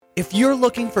If you're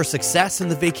looking for success in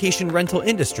the vacation rental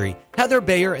industry, Heather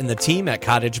Bayer and the team at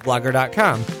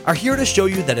cottageblogger.com are here to show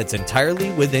you that it's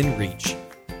entirely within reach.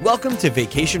 Welcome to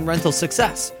Vacation Rental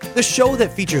Success, the show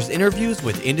that features interviews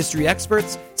with industry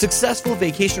experts, successful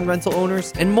vacation rental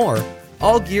owners, and more,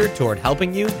 all geared toward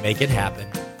helping you make it happen.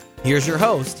 Here's your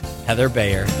host, Heather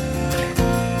Bayer.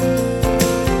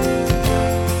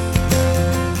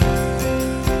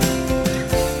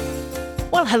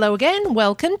 Well, hello again.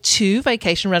 Welcome to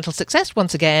Vacation Rental Success.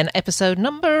 Once again, episode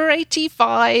number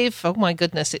 85. Oh my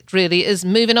goodness, it really is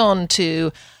moving on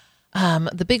to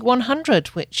the big 100,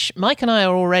 which Mike and I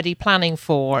are already planning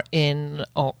for in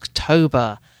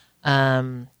October.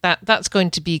 That's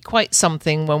going to be quite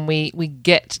something when we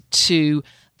get to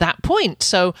that point.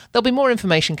 So there'll be more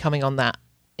information coming on that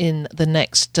in the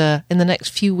next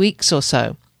few weeks or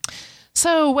so.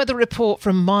 So, weather report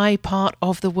from my part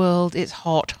of the world. It's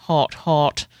hot, hot,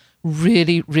 hot.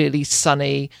 Really, really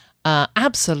sunny.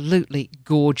 Absolutely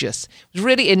gorgeous. It was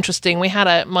really interesting. We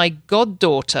had my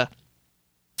goddaughter,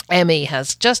 Emmy,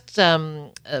 has just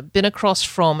been across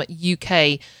from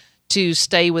UK to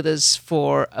stay with us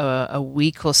for a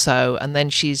week or so, and then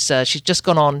she's just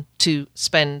gone on to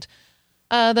spend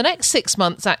the next 6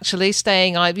 months actually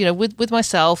staying, with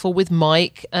myself or with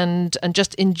Mike, and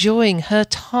just enjoying her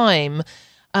time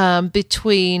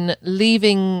between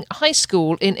leaving high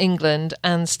school in England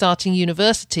and starting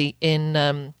university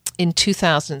in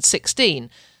 2016.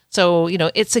 So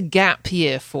it's a gap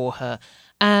year for her,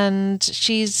 and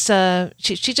she's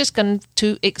just going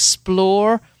to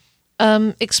explore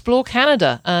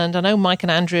Canada. And I know Mike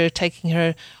and Andrew are taking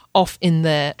her off in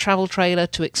their travel trailer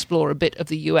to explore a bit of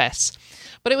the US.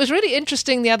 But it was really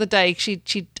interesting the other day. She'd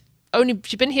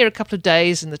been here a couple of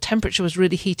days, and the temperature was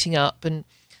really heating up. And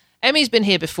Emmy's been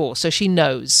here before, so she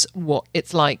knows what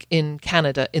it's like in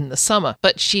Canada in the summer.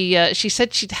 But she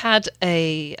said she'd had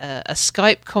a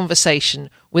Skype conversation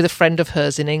with a friend of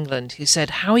hers in England who said,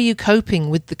 "How are you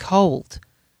coping with the cold?"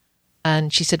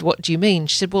 And she said, "What do you mean?"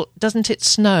 She said, "Well, doesn't it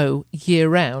snow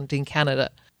year-round in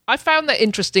Canada?" I found that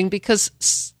interesting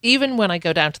because even when I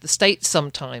go down to the States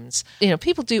sometimes,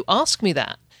 people do ask me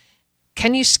that.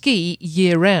 Can you ski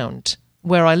year-round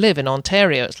where I live in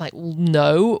Ontario? It's like, well,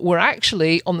 no, we're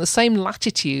actually on the same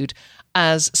latitude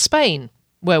as Spain,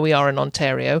 where we are in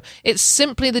Ontario. It's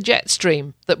simply the jet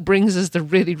stream that brings us the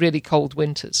really, really cold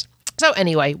winters. So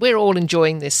anyway, we're all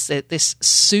enjoying this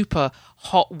super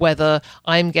hot weather.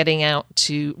 I'm getting out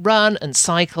to run and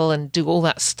cycle and do all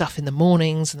that stuff in the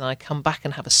mornings, and then I come back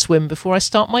and have a swim before I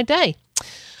start my day.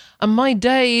 And my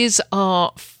days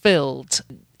are filled.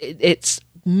 It's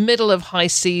middle of high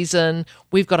season.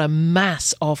 We've got a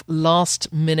mass of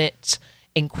last-minute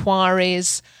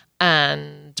inquiries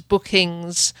and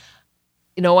bookings.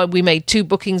 We made 2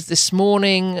 bookings this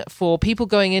morning for people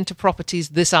going into properties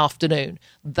this afternoon.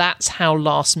 That's how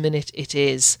last minute it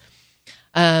is.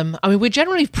 We're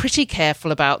generally pretty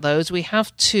careful about those. We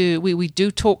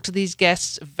do talk to these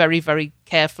guests very, very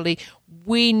carefully.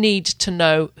 We need to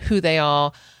know who they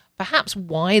are, perhaps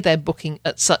why they're booking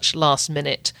at such last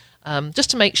minute, just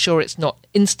to make sure it's not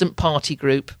instant party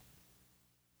group,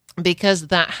 because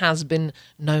that has been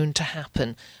known to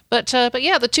happen. But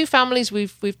yeah, the 2 families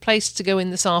we've placed to go in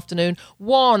this afternoon,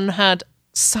 one had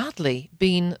sadly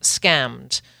been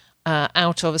scammed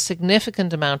out of a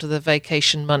significant amount of the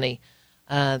vacation money.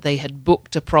 They had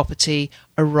booked a property,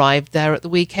 arrived there at the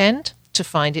weekend to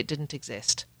find it didn't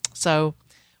exist. So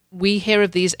we hear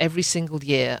of these every single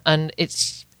year, and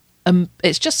it's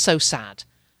just so sad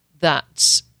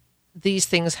that these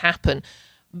things happen.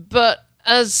 But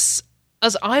as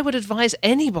I would advise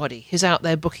anybody who's out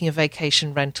there booking a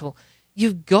vacation rental,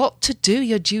 you've got to do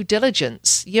your due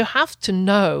diligence. You have to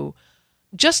know,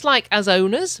 just like as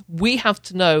owners, we have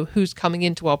to know who's coming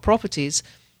into our properties.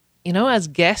 As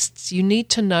guests, you need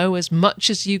to know as much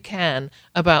as you can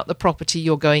about the property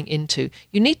you're going into.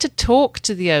 You need to talk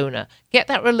to the owner, get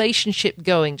that relationship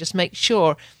going, just make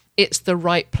sure it's the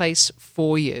right place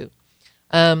for you.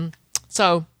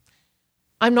 So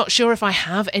I'm not sure if I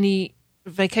have any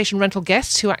vacation rental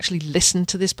guests who actually listen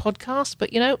to this podcast, but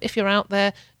if you're out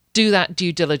there, do that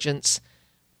due diligence.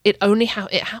 It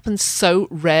happens so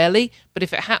rarely, but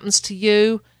if it happens to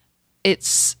you,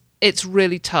 it's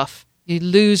really tough. You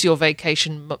lose your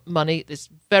vacation money. It's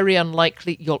very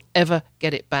unlikely you'll ever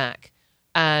get it back,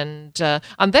 and then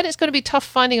it's going to be tough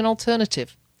finding an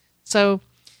alternative. So,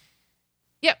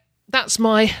 yep, that's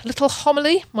my little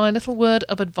homily, my little word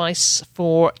of advice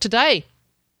for today.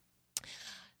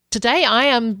 Today, I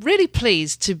am really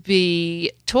pleased to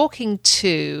be talking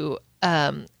to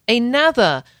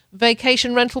another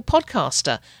vacation rental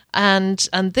podcaster, and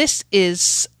this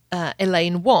is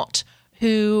Elaine Watt,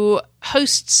 who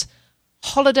hosts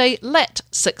Holiday Let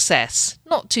Success.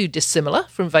 Not too dissimilar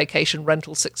from Vacation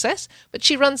Rental Success, but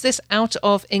she runs this out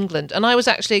of England. And I was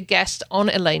actually a guest on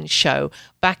Elaine's show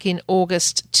back in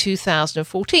August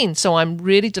 2014. So I'm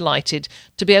really delighted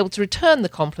to be able to return the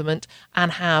compliment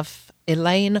and have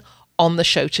Elaine on the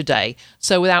show today.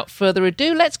 So without further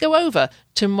ado, let's go over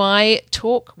to my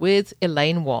talk with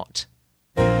Elaine Watt.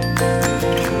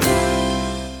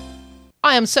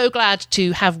 I am so glad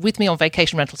to have with me on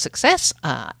Vacation Rental Success,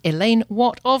 Elaine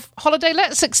Watt of Holiday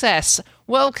Let Success.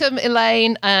 Welcome,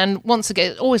 Elaine, and once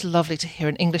again, always lovely to hear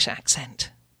an English accent.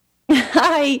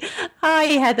 Hi,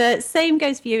 Heather. Same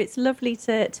goes for you. It's lovely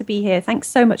to be here. Thanks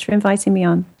so much for inviting me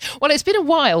on. Well, it's been a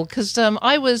while because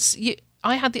I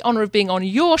had the honour of being on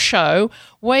your show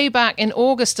way back in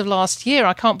August of last year.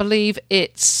 I can't believe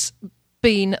it's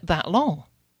been that long.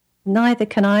 Neither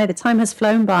can I. The time has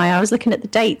flown by. I was looking at the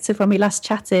dates of when we last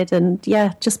chatted, and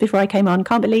just before I came on.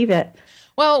 Can't believe it.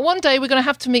 Well, one day we're going to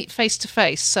have to meet face to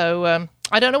face. So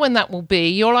I don't know when that will be.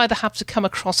 You'll either have to come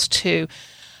across to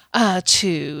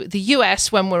the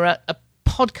US when we're at a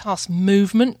podcast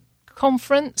movement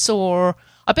conference, or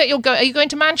I bet you'll go. Are you going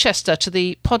to Manchester to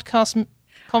the podcast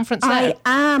conference there?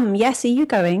 I am. Yes. Are you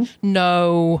going?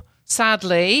 No.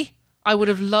 Sadly, I would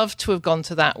have loved to have gone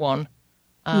to that one.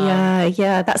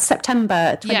 That's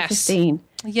September 2015.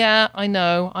 Yes. Yeah, I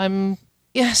know. I'm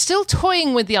still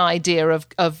toying with the idea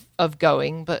of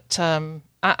going, but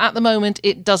at the moment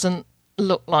it doesn't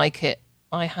look like it.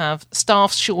 I have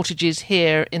staff shortages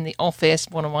here in the office.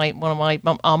 One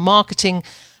of our marketing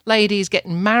ladies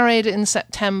getting married in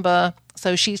September,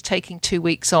 so she's taking 2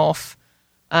 weeks off,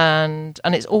 and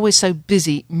it's always so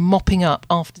busy mopping up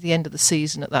after the end of the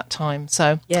season at that time.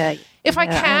 So if I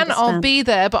can, I'll be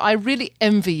there, but I really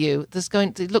envy you.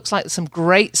 It looks like there's some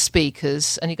great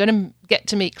speakers, and you're going to get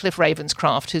to meet Cliff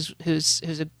Ravenscraft,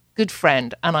 who's a good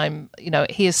friend, and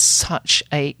he is such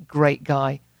a great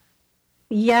guy.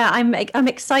 Yeah, I'm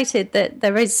excited that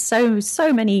there is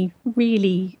so many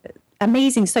really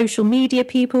amazing social media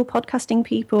people, podcasting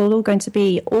people, all going to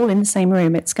be all in the same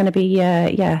room. It's going to be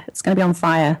it's going to be on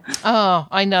fire. Oh,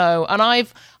 I know, and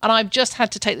I've just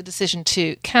had to take the decision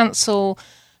to cancel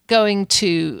going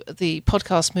to the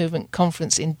Podcast Movement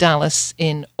Conference in Dallas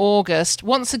in August.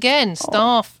 Once again,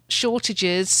 staff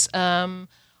shortages. We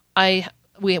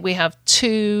have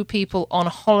 2 people on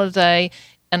holiday,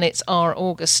 and it's our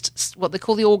August, what they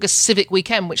call the August Civic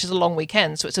Weekend, which is a long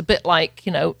weekend. So it's a bit like,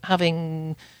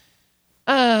 having,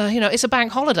 it's a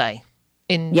bank holiday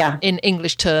in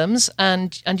English terms,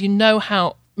 and you know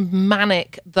how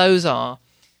manic those are.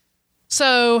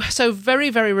 So very,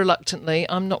 very reluctantly,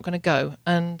 I'm not going to go.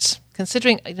 And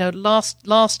considering,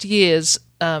 last year's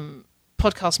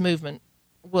podcast movement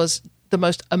was the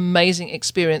most amazing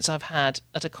experience I've had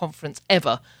at a conference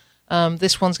ever.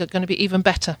 This one's going to be even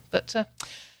better. But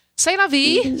c'est la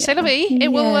vie, c'est la vie.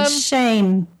 It will.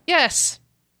 Shame. Yes,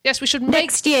 we should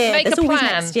next year. Make There's a plan.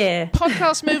 Next year.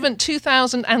 Podcast Movement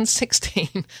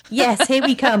 2016. Yes, here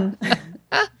we come.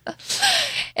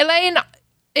 Elaine,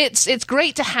 it's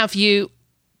great to have you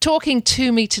talking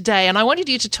to me today, and I wanted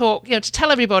you to talk, to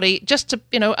tell everybody just to,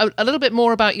 a little bit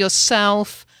more about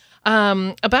yourself,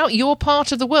 about your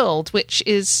part of the world, which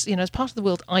is, is part of the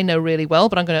world I know really well,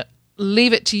 but I'm going to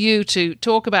leave it to you to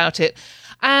talk about it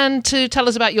and to tell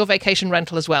us about your vacation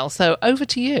rental as well. So over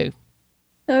to you.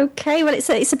 Okay, well,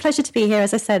 it's a pleasure to be here.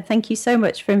 As I said, thank you so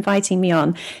much for inviting me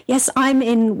on. Yes, I'm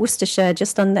in Worcestershire,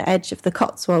 just on the edge of the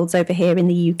Cotswolds over here in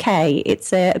the UK.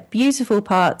 It's a beautiful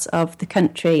part of the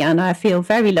country, and I feel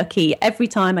very lucky every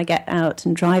time I get out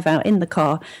and drive out in the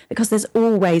car, because there's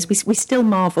always, we still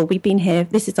marvel. We've been here,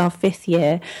 this is our 5th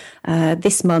year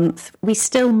this month. We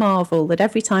still marvel that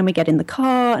every time we get in the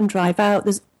car and drive out,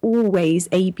 there's always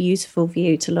a beautiful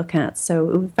view to look at. So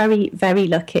we're very, very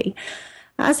lucky.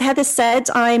 As Heather said,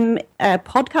 I'm a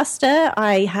podcaster.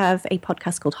 I have a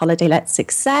podcast called Holiday Let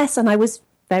Success, and I was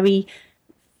very,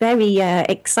 very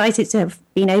excited to have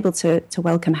been able to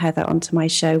welcome Heather onto my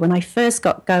show. When I first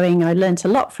got going, I learned a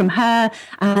lot from her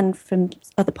and from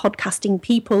other podcasting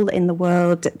people in the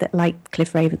world, like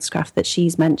Cliff Ravenscraft that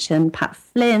she's mentioned, Pat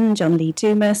Flynn, John Lee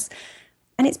Dumas.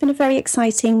 And it's been a very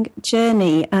exciting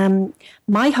journey.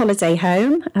 My holiday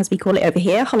home, as we call it over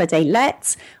here, Holiday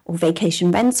Let or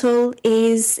vacation rental,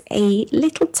 is a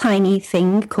little tiny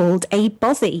thing called a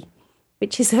bothy,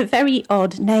 which is a very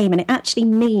odd name. And it actually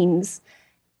means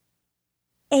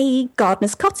a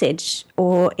gardener's cottage,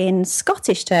 or in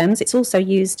Scottish terms, it's also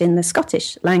used in the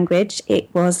Scottish language.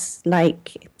 It was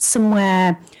like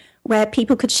somewhere where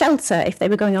people could shelter if they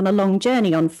were going on a long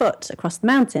journey on foot across the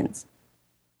mountains.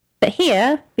 But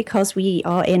here, because we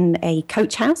are in a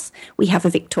coach house, we have a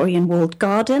Victorian walled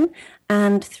garden,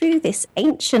 and through this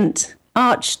ancient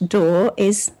arched door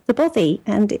is the bothy,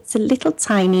 and it's a little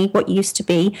tiny, what used to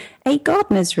be a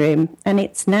gardener's room, and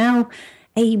it's now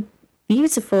a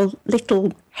beautiful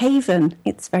little haven.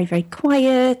 It's very, very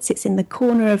quiet. It's in the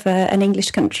corner of an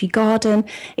English country garden.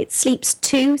 It sleeps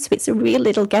too, so it's a real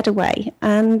little getaway,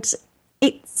 and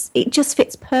it just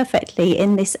fits perfectly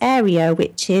in this area,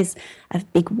 which is a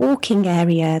big walking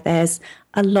area. There's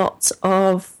a lot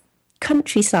of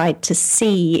countryside to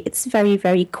see. It's very,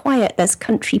 very quiet. There's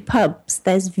country pubs,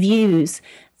 there's views.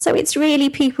 So it's really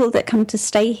people that come to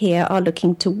stay here are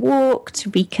looking to walk,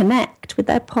 to reconnect with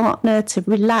their partner, to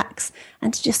relax,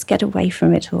 and to just get away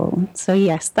from it all. So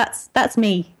yes, that's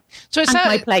me. So it's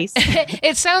my place.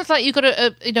 It sounds like you've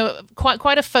got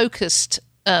quite a focused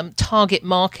target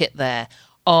market there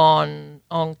on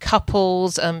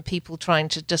couples and people trying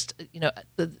to just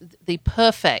the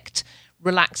perfect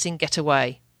relaxing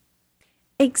getaway.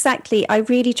 Exactly. I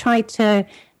really try to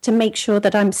make sure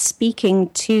that I'm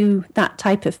speaking to that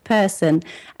type of person.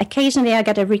 Occasionally I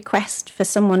get a request for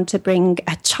someone to bring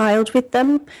a child with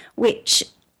them, which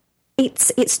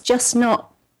it's just not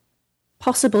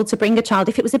possible to bring a child.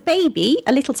 If it was a baby,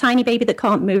 a little tiny baby that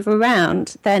can't move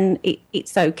around, then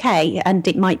it's okay, and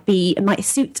it might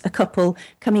suit a couple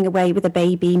coming away with a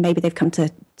baby. Maybe they've come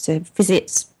to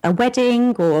visit a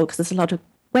wedding, or because there's a lot of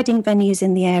wedding venues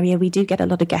in the area, we do get a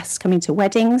lot of guests coming to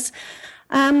weddings.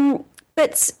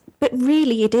 But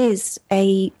really, it is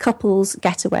a couple's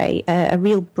getaway, a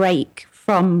real break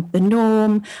from the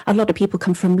norm. A lot of people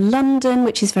come from London,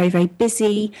 which is very, very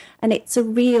busy, and it's a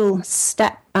real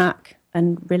step back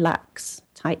and relax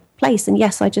type place. And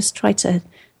yes, I just try to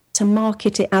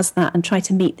market it as that and try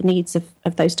to meet the needs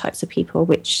of those types of people,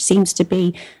 which seems to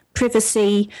be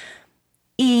privacy,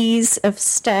 ease of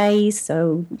stay,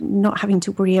 so not having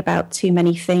to worry about too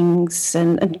many things,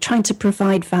 and trying to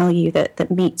provide value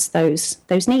that meets those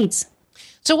needs.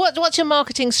 So what's your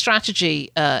marketing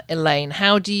strategy, Elaine?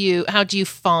 How do you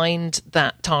find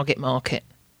that target market?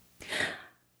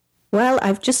 Well,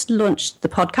 I've just launched the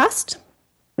podcast,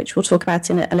 which we'll talk about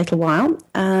in a little while.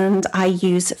 And I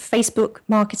use Facebook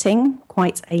marketing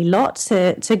quite a lot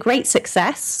to great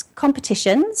success,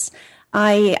 competitions.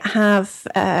 I have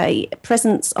a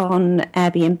presence on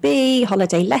Airbnb,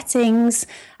 holiday lettings,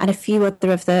 and a few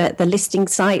other of the listing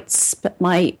sites. But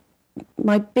my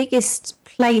biggest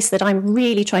place that I'm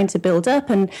really trying to build up,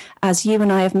 and as you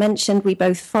and I have mentioned, we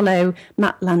both follow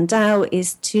Matt Landau,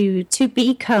 is to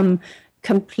become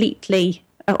completely,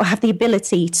 or have the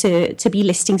ability to be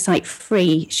listing site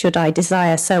free should I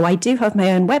desire. So I do have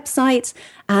my own website,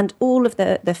 and all of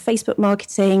the Facebook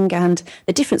marketing and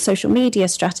the different social media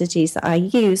strategies that I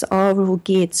use are all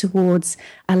geared towards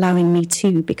allowing me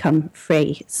to become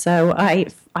free. So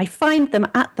I find them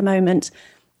at the moment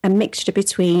a mixture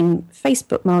between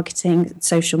Facebook marketing,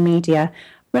 social media,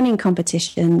 running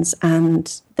competitions,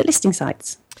 and the listing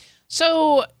sites.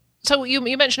 So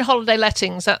you mentioned holiday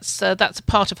lettings. That's a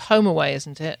part of HomeAway,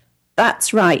 isn't it?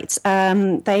 That's right.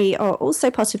 They are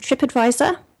also part of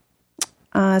TripAdvisor.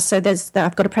 So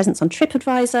I've got a presence on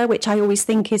TripAdvisor, which I always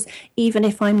think is, even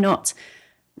if I'm not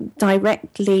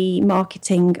directly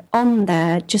marketing on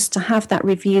there, just to have that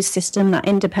review system, that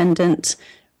independent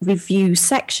review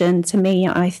section, to me,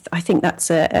 I think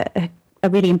that's a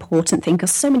really important thing,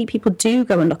 because so many people do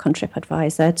go and look on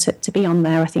TripAdvisor. To be on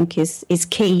there, I think is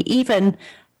key. Even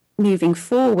moving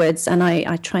forwards, and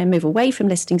I try and move away from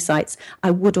listing sites,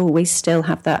 I would always still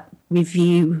have that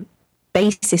review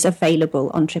basis available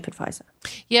on TripAdvisor.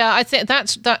 Yeah, I think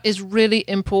that is really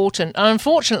important. And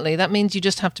unfortunately, that means you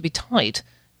just have to be tied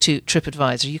to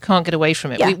TripAdvisor. You can't get away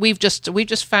from it. Yeah. We've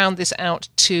just found this out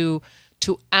to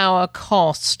our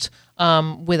cost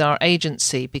with our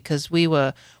agency, because we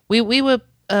were with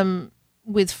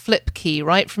Flipkey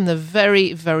right from the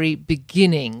very, very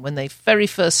beginning, when they very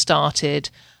first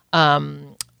started.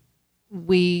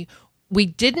 We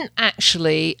didn't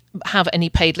actually have any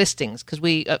paid listings, because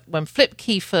when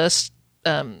Flipkey first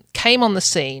came on the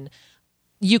scene,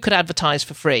 you could advertise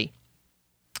for free.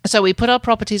 So we put our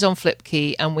properties on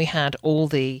Flipkey, and we had all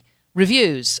the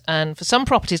reviews. And for some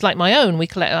properties like my own,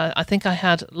 I think I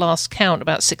had, last count,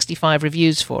 about 65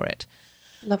 reviews for it.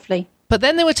 Lovely. But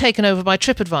then they were taken over by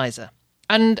TripAdvisor.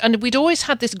 And we'd always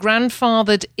had this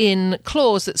grandfathered in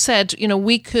clause that said,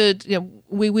 we could,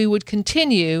 we would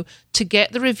continue to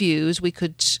get the reviews. We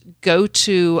could go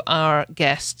to our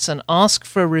guests and ask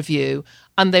for a review,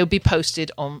 and they would be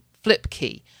posted on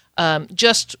Flipkey,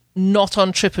 just not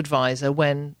on TripAdvisor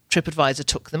when TripAdvisor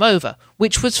took them over,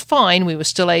 which was fine. We were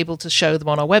still able to show them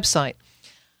on our website.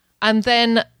 And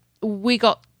then we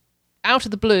got out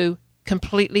of the blue,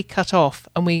 completely cut off,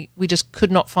 and we just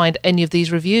could not find any of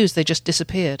these reviews. They just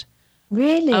disappeared.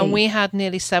 Really? And we had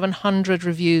nearly 700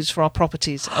 reviews for our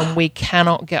properties, and we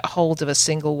cannot get hold of a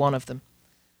single one of them.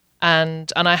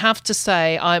 And I have to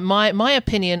say, my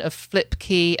opinion of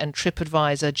Flipkey and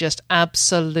TripAdvisor just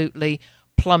absolutely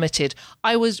plummeted.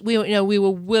 We were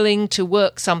willing to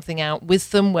work something out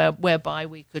with them whereby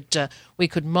we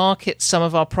could market some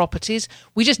of our properties.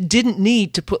 We just didn't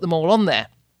need to put them all on there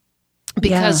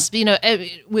because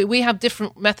we have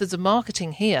different methods of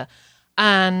marketing here,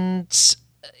 and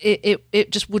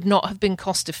it just would not have been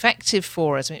cost effective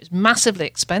for us. I mean, it was massively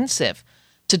expensive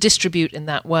to distribute in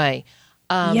that way.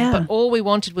 But all we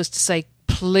wanted was to say,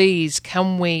 please,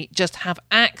 can we just have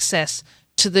access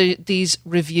to these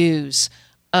reviews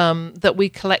that we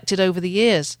collected over the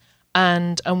years?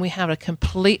 And we had a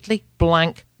completely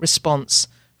blank response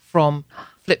from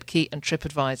Flipkey and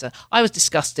TripAdvisor. I was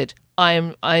disgusted.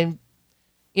 I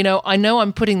know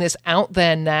I'm putting this out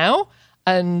there now,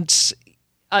 and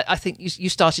I think you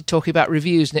started talking about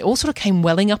reviews, and it all sort of came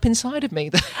welling up inside of me.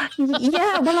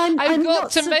 Yeah, well, I've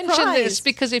got to mention this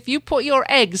because if you put your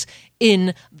eggs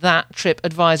in that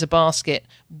TripAdvisor basket,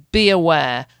 be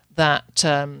aware that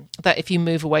that if you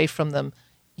move away from them,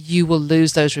 you will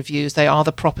lose those reviews. They are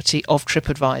the property of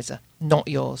TripAdvisor, not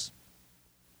yours.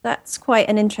 That's quite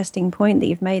an interesting point that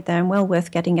you've made there, and well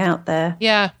worth getting out there.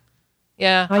 Yeah.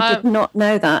 I did not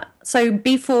know that. So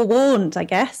be forewarned, I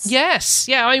guess. Yes.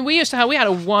 Yeah. I mean, we had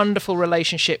a wonderful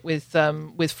relationship with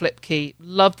Flipkey.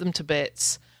 Loved them to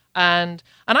bits. And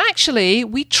actually,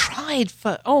 we tried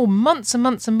for months and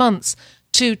months and months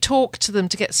to talk to them,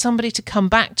 to get somebody to come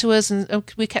back to us, and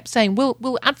we kept saying,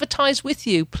 "We'll advertise with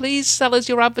you. Please sell us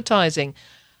your advertising."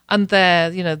 And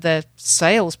their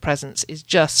sales presence is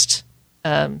just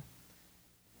in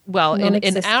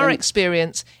our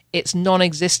experience, it's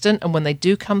non-existent. And when they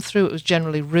do come through, it was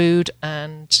generally rude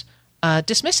and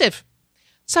dismissive.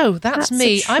 So that's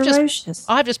me. Atrocious.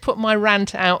 I've just put my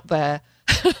rant out there.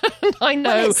 I know.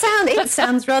 Well, it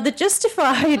sounds rather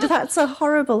justified. That's a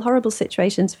horrible, horrible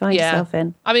situation to find yourself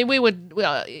in. I mean, we would,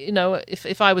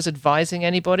 if I was advising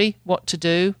anybody what to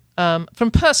do,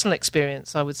 from personal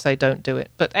experience, I would say don't do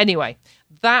it. But anyway,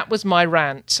 that was my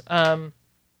rant.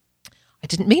 I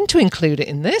didn't mean to include it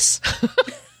in this.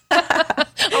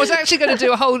 I was actually going to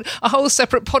do a whole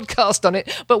separate podcast on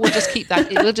it, but we'll just keep that.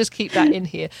 We'll just keep that in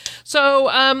here.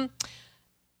 So,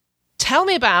 tell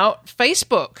me about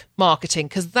Facebook marketing,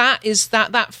 because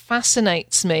that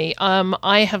fascinates me.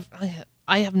 I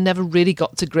have never really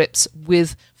got to grips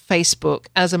with Facebook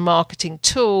as a marketing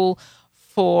tool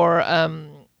for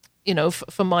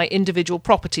for my individual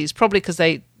properties. Probably because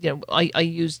I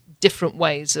use different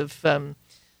ways of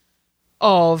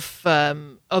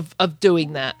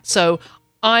doing that. So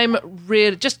I'm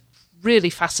really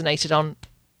fascinated on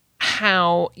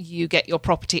how you get your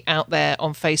property out there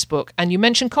on Facebook. And you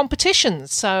mentioned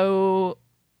competitions, so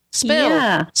spill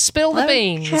the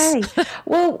beans.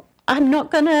 Well, I'm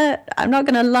not gonna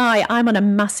lie. I'm on a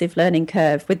massive learning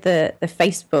curve with the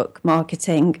Facebook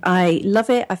marketing. I love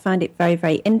it. I find it very,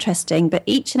 very interesting. But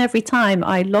each and every time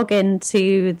I log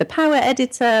into the Power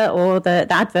Editor or the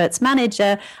Adverts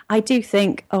Manager, I do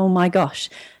think, oh my gosh.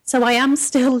 So I am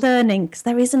still learning, because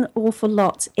there is an awful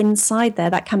lot inside there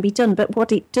that can be done. But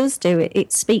what it does do,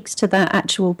 it speaks to the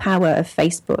actual power of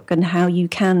Facebook and how you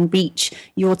can reach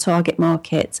your target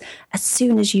market as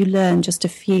soon as you learn just a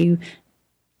few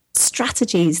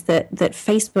strategies that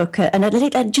Facebook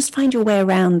and just find your way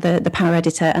around the Power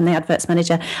Editor and the Adverts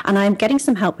Manager. And I'm getting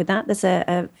some help with that. There's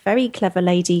a very clever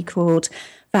lady called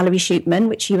Valerie Shootman,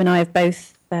 which you and I have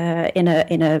both in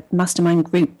a mastermind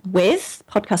group with,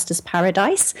 Podcasters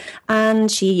Paradise,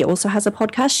 and she also has a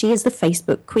podcast. She is the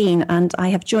Facebook Queen, and I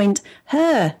have joined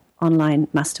her online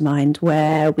mastermind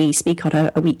where we speak on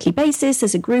a weekly basis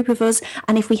as a group of us.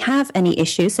 And if we have any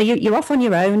issues, so you're off on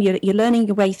your own, you're learning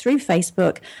your way through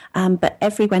Facebook, but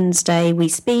every Wednesday we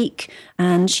speak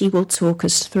and she will talk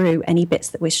us through any bits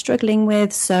that we're struggling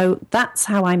with. So that's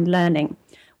how I'm learning.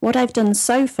 What I've done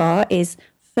so far is,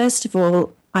 first of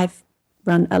all, I've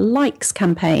run a likes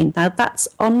campaign. Now that's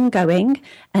ongoing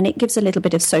and it gives a little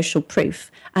bit of social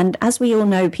proof. And as we all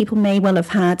know, people may well have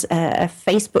had a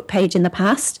Facebook page in the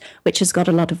past which has got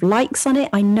a lot of likes on it.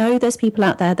 I know there's people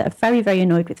out there that are very, very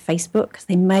annoyed with Facebook because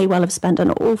they may well have spent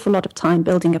an awful lot of time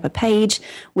building up a page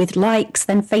with likes.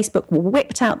 Then Facebook will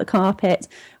whip out the carpet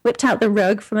whipped out the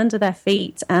rug from under their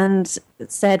feet and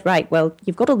said, right, well,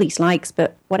 you've got all these likes,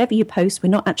 but whatever you post, we're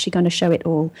not actually going to show it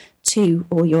all to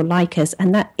all your likers.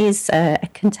 And that is a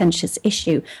contentious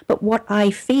issue. But what I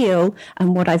feel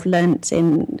and what I've learned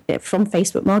from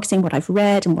Facebook marketing, what I've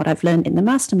read and what I've learned in the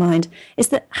mastermind is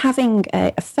that having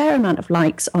a fair amount of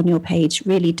likes on your page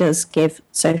really does give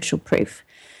social proof.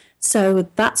 So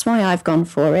that's why I've gone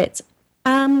for it.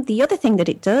 The other thing that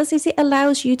it does is it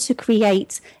allows you to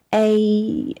create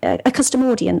a custom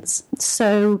audience.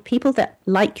 So people that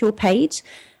like your page,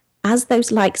 as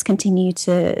those likes continue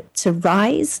to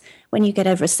rise, when you get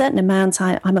over a certain amount,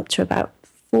 I'm up to about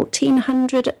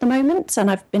 1,400 at the moment, and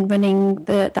I've been running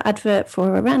the advert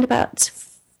for around about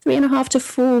 3.5 to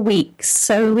 4 weeks.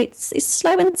 So it's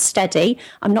slow and steady.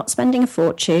 I'm not spending a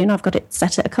fortune. I've got it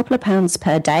set at a couple of pounds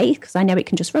per day because I know it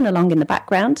can just run along in the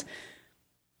background.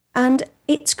 And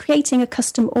it's creating a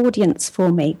custom audience for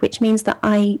me, which means that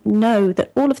I know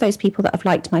that all of those people that have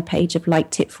liked my page have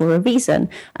liked it for a reason.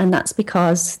 And that's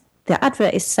because the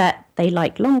advert is set, they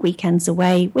like long weekends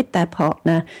away with their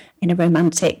partner in a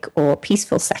romantic or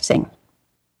peaceful setting.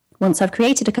 Once I've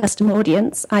created a custom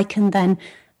audience, I can then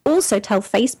also tell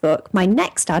Facebook my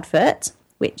next advert,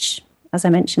 which, as I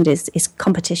mentioned, is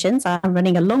competitions. I'm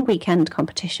running a long weekend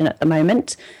competition at the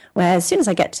moment, where as soon as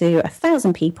I get to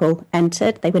 1,000 people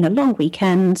entered, they win a long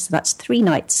weekend. So that's 3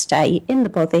 nights stay in the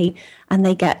bothy, and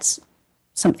they get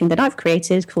something that I've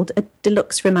created called a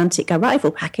deluxe romantic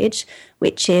arrival package,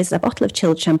 which is a bottle of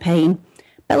chilled champagne,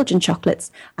 Belgian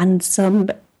chocolates, and some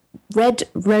red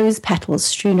rose petals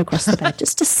strewn across the bed,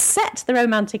 just to set the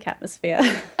romantic atmosphere.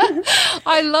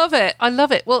 I love it. I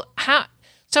love it. Well, how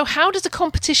does a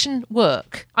competition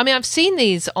work? I mean, I've seen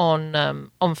these on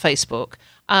Facebook,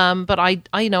 but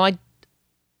I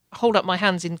hold up my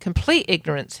hands in complete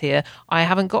ignorance here. I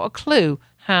haven't got a clue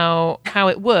how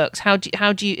it works. How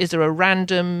do you? Is there a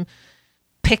random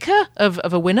picker of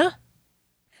a winner?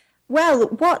 Well,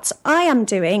 what I am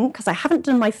doing, because I haven't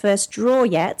done my first draw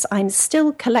yet, I'm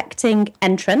still collecting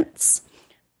entrants.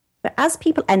 But as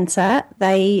people enter,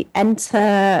 they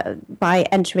enter by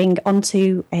entering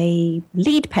onto a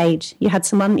lead page. You had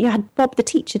Bob the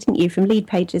teacher, didn't you, from Lead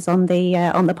Pages on the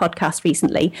podcast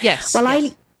recently? Yes. Well,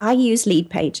 yes. I use Lead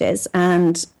Pages,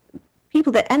 and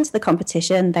people that enter the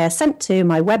competition, they're sent to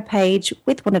my webpage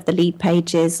with one of the lead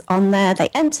pages on there. They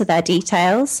enter their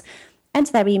details,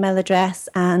 enter their email address,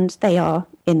 and they are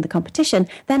in the competition.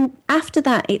 Then after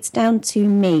that, it's down to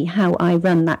me how I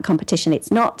run that competition.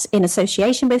 It's not in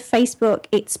association with Facebook.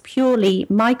 It's purely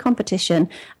my competition,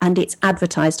 and it's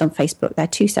advertised on Facebook. They're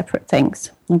 2 separate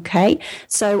things. Okay,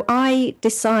 so I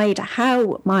decide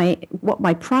what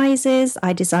my prize is.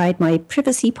 I decide my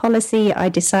privacy policy. I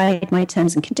decide my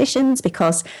terms and conditions,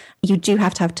 because you do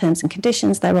have to have terms and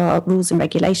conditions. There are rules and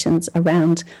regulations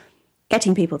around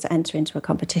getting people to enter into a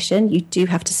competition. You do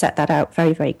have to set that out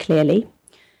very, very clearly.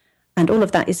 And all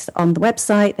of that is on the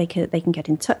website. They can get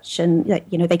in touch, and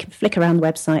they can flick around the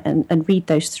website and read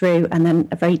those through, and then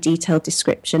a very detailed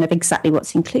description of exactly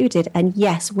what's included. And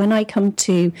yes, when I come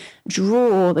to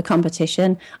draw the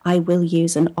competition, I will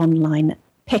use an online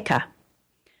picker.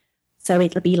 So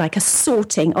it'll be like a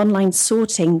online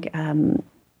sorting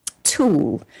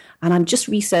tool, and I'm just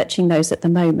researching those at the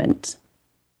moment.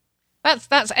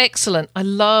 That's excellent. I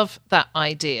love that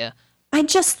idea. I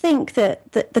just think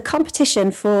that the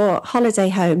competition for holiday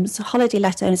homes, holiday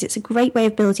let owners, it's a great way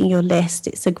of building your list.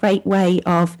 It's a great way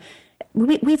of,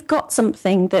 we've got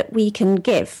something that we can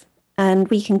give, and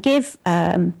we can give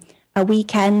a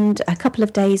weekend, a couple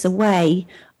of days away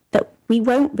that we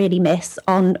won't really miss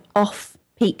on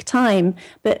off-peak time,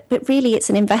 but really it's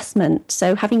an investment.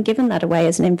 So having given that away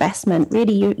as an investment,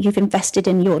 really you've invested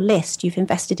in your list, you've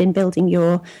invested in building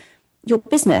your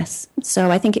business. So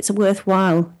I think it's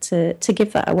worthwhile to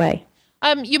give that away.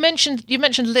 You mentioned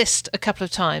list a couple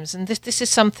of times, and this is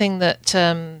something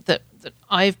that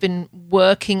I've been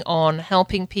working on,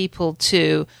 helping people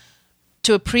to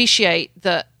appreciate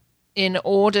that in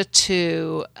order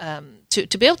to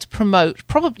be able to promote,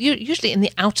 probably usually in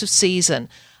the out of season,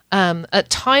 at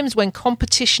times when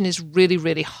competition is really,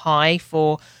 really high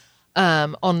for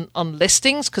on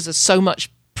listings, because there's so much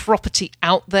property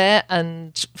out there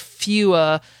and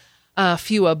fewer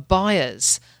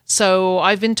buyers. So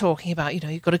I've been talking about,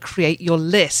 you've got to create your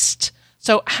list.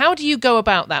 So how do you go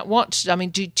about that?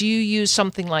 Do you use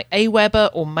something like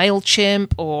Aweber or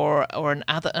MailChimp or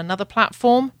another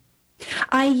platform?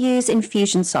 I use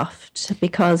Infusionsoft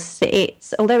because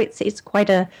although it's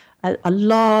quite a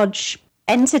large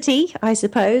entity, I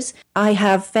suppose, I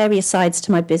have various sides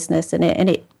to my business, and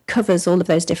it covers all of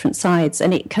those different sides,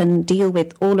 and it can deal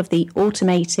with all of the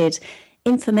automated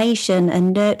information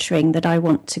and nurturing that I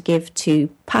want to give to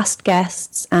past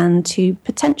guests and to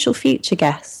potential future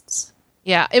guests.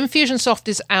 Yeah, Infusionsoft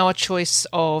is our choice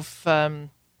of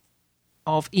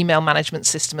email management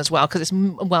system as well, because it's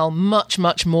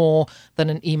much more than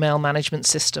an email management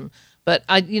system. But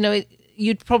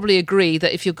you'd probably agree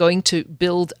that if you're going to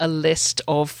build a list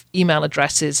of email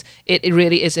addresses, it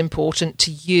really is important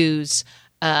to use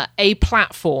a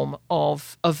platform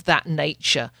of that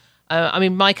nature.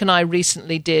 Mike and I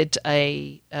recently did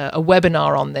a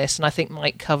webinar on this, and I think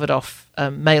Mike covered off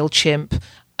MailChimp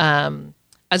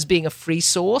as being a free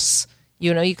source.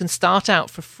 You can start out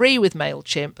for free with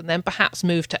MailChimp and then perhaps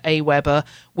move to Aweber,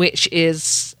 which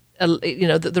is,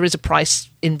 there is a price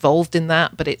involved in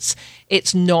that, but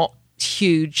it's not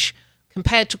huge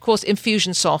compared to, of course,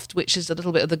 Infusionsoft, which is a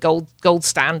little bit of the gold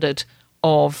standard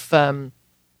of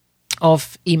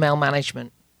email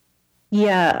management.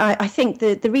 Yeah, I think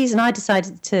the reason I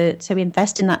decided to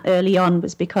invest in that early on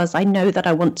was because I know that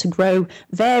I want to grow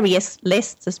various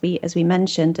lists, as we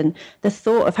mentioned, and the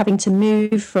thought of having to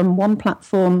move from one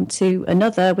platform to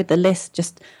another with the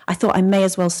list, I thought I may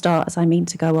as well start as I mean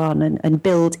to go on and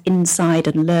build inside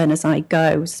and learn as I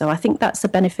go. So I think that's a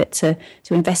benefit to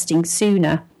investing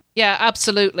sooner. Yeah,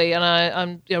 absolutely, and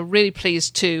I'm really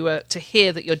pleased to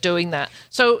hear that you're doing that.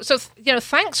 So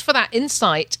thanks for that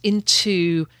insight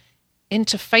into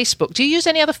Facebook. Do you use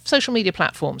any other social media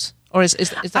platforms, or is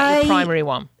that your primary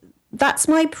one? That's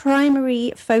my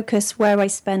primary focus where I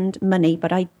spend money,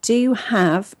 but I do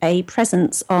have a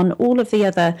presence on all of the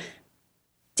other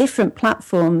different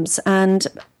platforms. And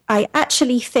I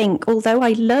actually think, although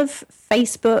I love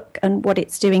Facebook and what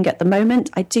it's doing at the moment,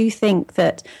 I do think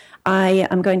that I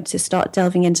am going to start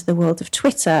delving into the world of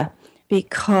Twitter,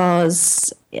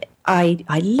 because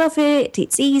I love it.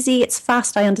 It's easy. It's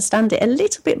fast. I understand it a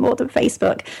little bit more than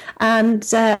Facebook. And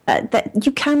that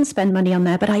you can spend money on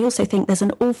there. But I also think there's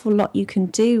an awful lot you can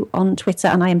do on Twitter.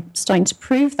 And I am starting to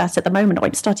prove that at the moment.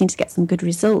 I'm starting to get some good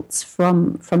results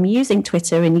from using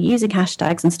Twitter and using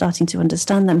hashtags and starting to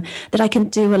understand them, that I can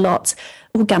do a lot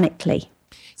organically.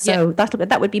 So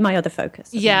that would be my other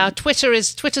focus. Yeah,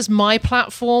 Twitter's my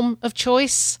platform of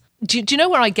choice. Do you know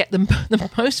where I get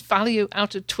the most value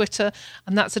out of Twitter?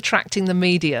 And that's attracting the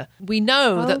media. We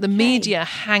know that the media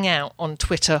hang out on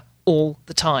Twitter all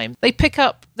the time. They pick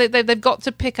up, they've got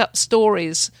to pick up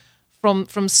stories from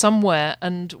somewhere,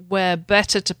 and where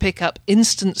better to pick up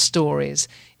instant stories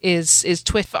is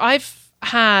Twitter. I've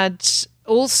had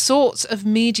all sorts of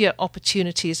media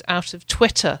opportunities out of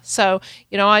Twitter. So,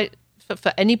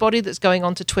 for anybody that's going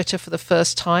onto Twitter for the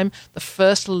first time, the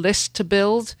first list to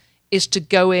build is to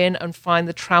go in and find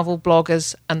the travel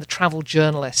bloggers and the travel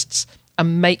journalists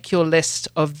and make your list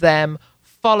of them,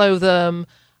 follow them,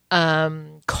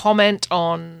 comment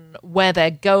on where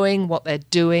they're going, what they're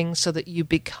doing, so that you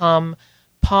become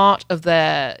part of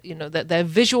their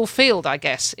visual field, I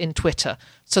guess, in Twitter,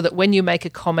 so that when you make a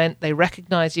comment, they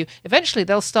recognize you. Eventually,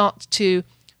 they'll start to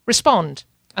respond.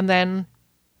 And then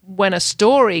when a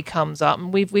story comes up,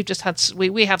 and we have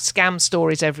scam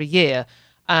stories every year,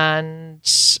 and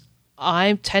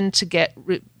I tend to get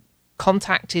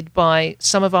contacted by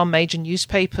some of our major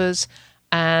newspapers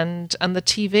and the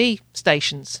TV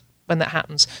stations when that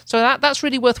happens. So that's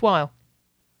really worthwhile.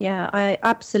 Yeah,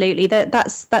 absolutely.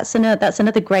 That's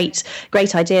another great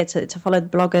idea to follow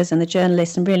the bloggers and the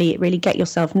journalists and really get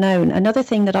yourself known. Another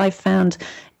thing that I've found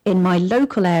in my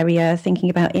local area, thinking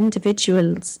about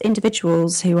individuals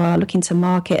who are looking to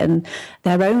market and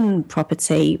their own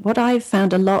property, what I've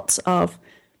found a lot of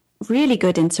really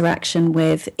good interaction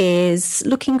with is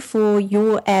looking for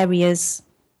your area's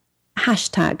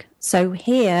hashtag. So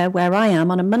here, where I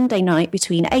am, on a Monday night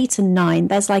between 8 and 9,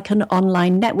 there's like an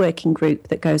online networking group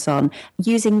that goes on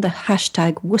using the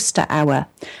hashtag Worcester Hour.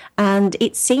 And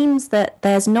it seems that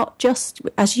there's not just,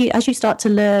 as you start to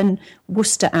learn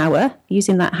Worcester Hour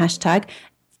using that hashtag,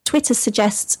 Twitter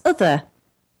suggests other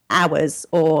hours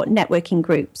or networking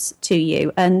groups to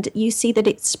you, and you see that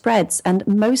it spreads. And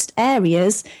most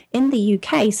areas in the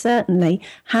UK certainly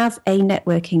have a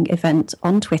networking event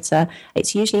on Twitter.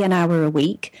 It's usually an hour a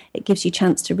week. It gives you a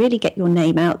chance to really get your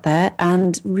name out there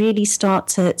and really start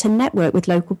to network with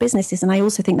local businesses. And I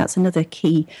also think that's another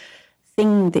key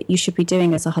thing that you should be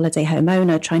doing as a holiday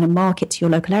homeowner, trying to market to your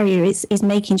local area, is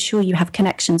making sure you have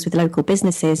connections with local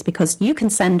businesses, because you can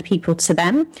send people to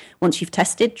them once you've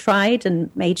tested, tried, and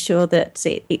made sure that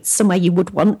it's somewhere you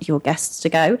would want your guests to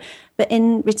go. But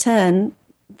in return,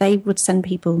 they would send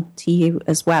people to you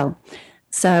as well.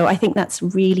 So I think that's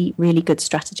really, really good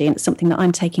strategy, and it's something that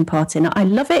I'm taking part in. I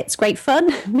love it. It's great fun,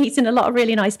 meeting a lot of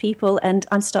really nice people, and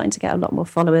I'm starting to get a lot more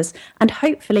followers. And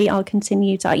hopefully I'll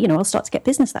continue to, I'll start to get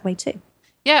business that way too.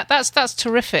 Yeah, that's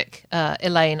terrific,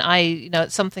 Elaine.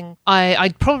 It's something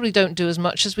I probably don't do as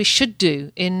much as we should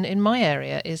do in my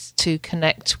area, is to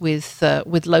connect with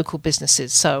local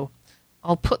businesses. So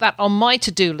I'll put that on my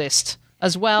to-do list,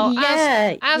 as well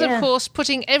as of course,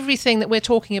 putting everything that we're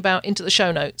talking about into the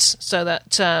show notes, so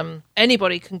that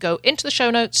anybody can go into the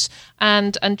show notes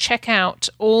and check out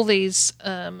all these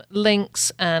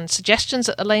links and suggestions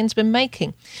that Elaine's been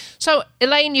making. So,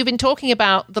 Elaine, you've been talking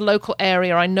about the local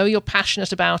area. I know you're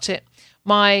passionate about it.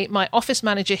 My office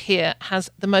manager here has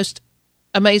the most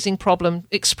amazing problem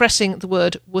expressing the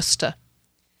word Worcester.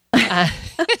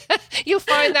 You'll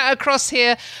find that across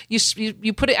here.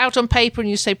 You put it out on paper and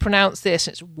you say, pronounce this.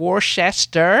 It's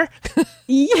Worcester.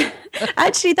 Yeah,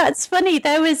 actually, that's funny.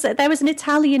 There was an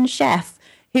Italian chef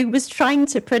who was trying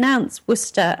to pronounce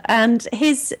Worcester, and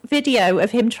his video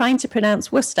of him trying to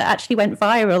pronounce Worcester actually went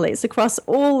viral. It's across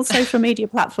all social media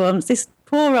platforms. This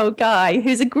poor old guy,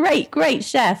 who's a great, great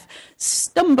chef,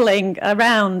 stumbling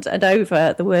around and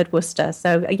over the word Worcester.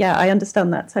 So, yeah, I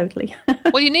understand that totally.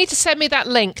 Well, you need to send me that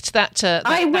link to that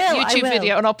YouTube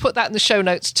video, and I'll put that in the show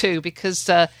notes too, because,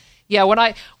 when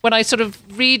I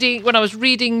was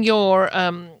reading your,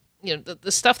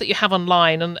 the stuff that you have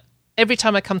online, and every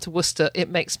time I come to Worcester, it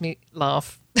makes me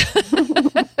laugh.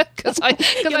 Because I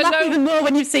laugh even more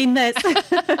when you've seen this.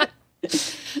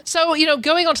 So,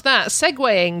 going on to that,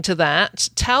 segueing to that,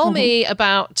 tell me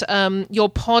about your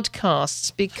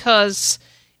podcasts, because,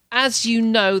 as you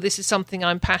know, this is something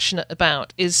I'm passionate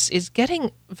about, is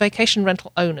getting vacation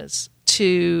rental owners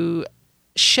to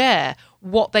share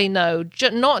what they know,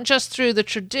 not just through the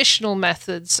traditional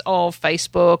methods of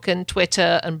Facebook and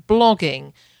Twitter and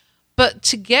blogging, but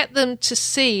to get them to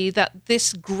see that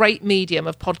this great medium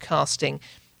of podcasting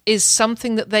is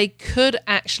something that they could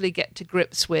actually get to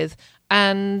grips with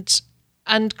and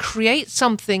create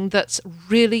something that's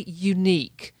really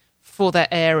unique for their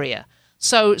area.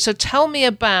 So tell me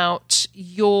about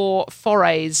your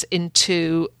forays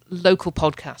into local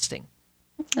podcasting.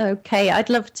 Okay, I'd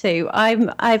love to.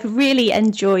 I've really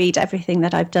enjoyed everything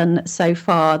that I've done so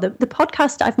far. The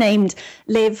podcast I've named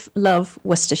Live, Love,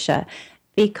 Worcestershire,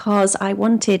 because I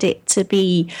wanted it to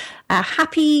be a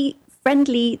happy,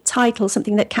 friendly title,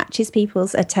 something that catches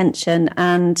people's attention.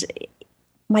 And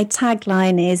my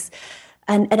tagline is,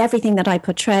 and everything that I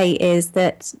portray is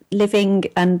that living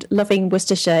and loving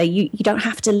Worcestershire, you don't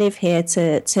have to live here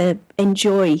to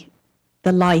enjoy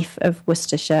the life of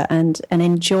Worcestershire and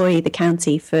enjoy the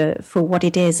county for what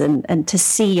it is, and to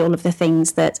see all of the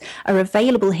things that are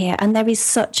available here. And there is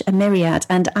such a myriad.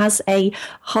 And as a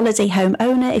holiday home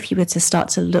owner, if you were to start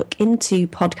to look into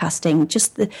podcasting,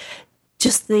 just the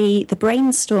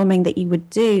brainstorming that you would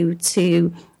do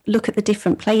to look at the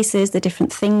different places, the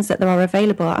different things that there are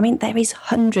available. I mean, there is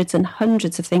hundreds and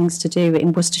hundreds of things to do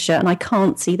in Worcestershire, and I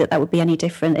can't see that would be any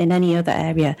different in any other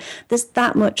area. There's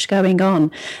that much going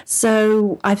on.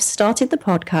 So I've started the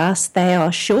podcast. They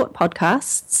are short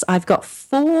podcasts. I've got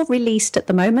 4 released at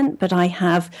the moment, but I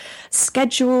have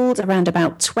scheduled around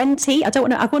about 20. I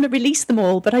want to release them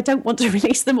all, but I don't want to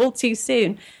release them all too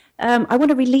soon. I want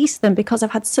to release them because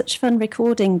I've had such fun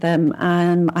recording them.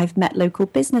 I've met local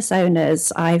business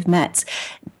owners. I've met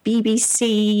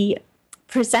BBC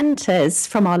presenters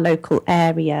from our local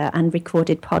area and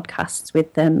recorded podcasts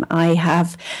with them. I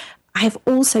have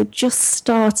also just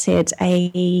started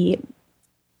a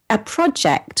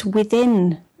project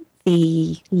within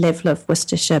the Live, Love,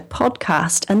 Worcestershire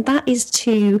podcast, and that is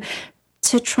to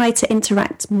try to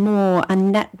interact more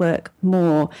and network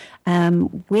more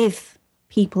with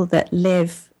people that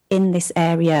live in this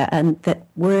area and that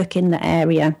work in the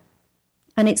area.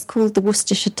 And it's called the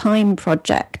Worcestershire Time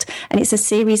Project. And it's a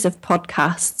series of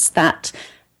podcasts that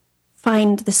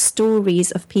find the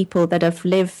stories of people that have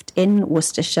lived in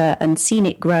Worcestershire and seen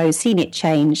it grow, seen it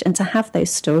change, and to have those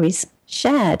stories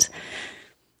shared.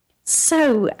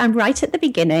 So I'm right at the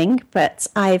beginning, but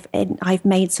I've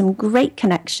made some great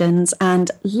connections,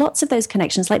 and lots of those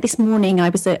connections. Like this morning, I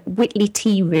was at Whitley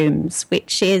Tea Rooms,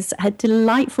 which is a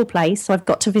delightful place. So I've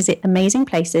got to visit amazing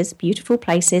places, beautiful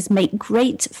places, make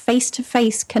great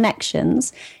face-to-face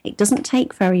connections. It doesn't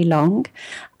take very long,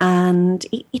 and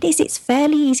it's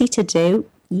fairly easy to do.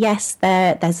 Yes,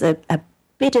 there's a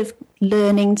bit of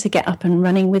learning to get up and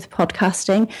running with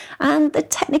podcasting, and the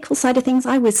technical side of things,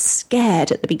 I was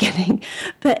scared at the beginning,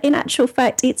 but in actual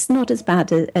fact, it's not as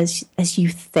bad as you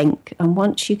think. And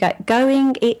once you get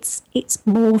going, it's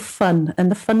more fun,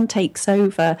 and the fun takes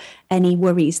over any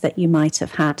worries that you might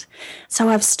have had. So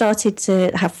I've started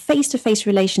to have face-to-face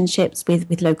relationships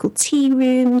with local tea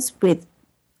rooms, with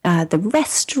the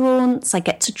restaurants. I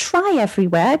get to try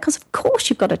everywhere because, of course,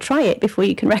 you've got to try it before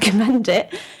you can recommend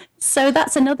it. So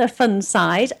that's another fun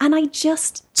side. And I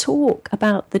just talk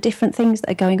about the different things that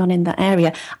are going on in that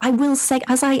area. I will say,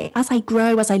 as I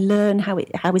grow, as I learn how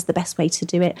is the best way to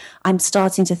do it, I'm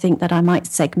starting to think that I might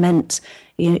segment,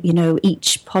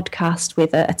 each podcast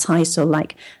with a title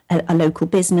like a local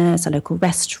business, a local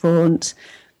restaurant,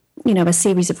 a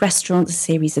series of restaurants, a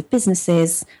series of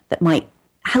businesses that might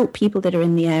help people that are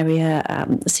in the area,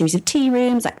 a series of tea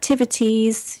rooms,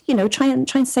 activities, try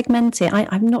and segment it.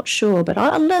 I'm not sure, but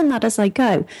I'll learn that as I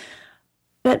go.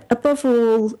 But above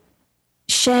all,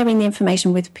 sharing the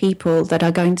information with people that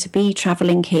are going to be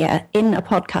travelling here in a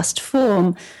podcast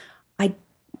form,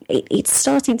 it's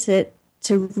starting to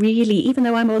really, even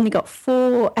though I've only got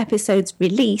 4 episodes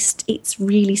released, it's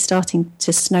really starting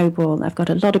to snowball. I've got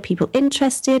a lot of people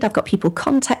interested. I've got people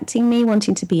contacting me,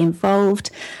 wanting to be involved.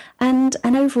 And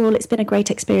overall, it's been a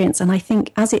great experience. And I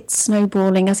think as it's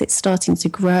snowballing, as it's starting to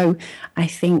grow, I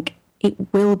think it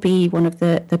will be one of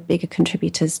the bigger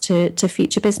contributors to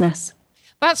future business.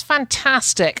 That's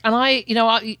fantastic. And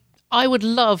I would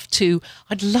love to.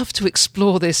 I'd love to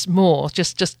explore this more.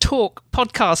 Just talk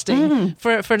podcasting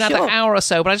for another hour or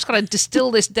so. But I just got to distill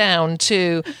this down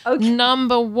to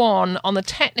number one on the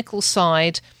technical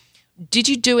side. Did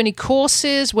you do any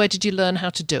courses? Where did you learn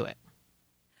how to do it?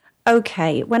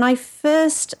 Okay, when I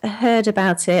first heard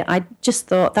about it, I just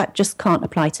thought that just can't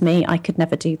apply to me. I could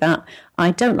never do that. I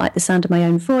don't like the sound of my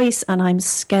own voice, and I'm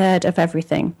scared of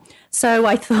everything. So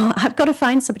I thought, I've got to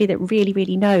find somebody that really,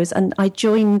 really knows. And I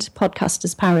joined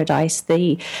Podcasters Paradise,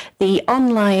 the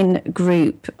online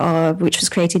group, which was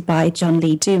created by John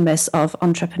Lee Dumas of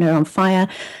Entrepreneur on Fire.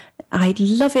 I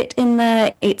love it in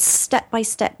there. It's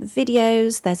step-by-step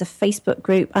videos. There's a Facebook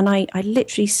group. And I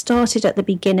literally started at the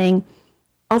beginning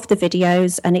of the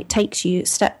videos, and it takes you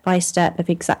step by step of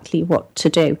exactly what to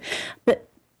do. But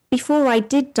before I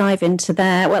did dive into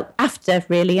there, well, after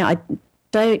really I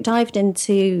dived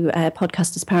into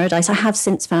Podcasters Paradise, I have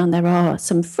since found there are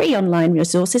some free online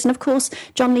resources. And of course,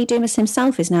 John Lee Dumas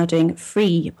himself is now doing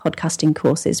free podcasting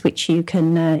courses, which you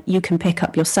can pick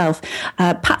up yourself.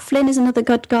 Pat Flynn is another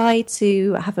good guy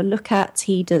to have a look at.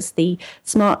 He does the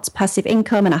Smart Passive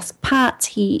Income and Ask Pat.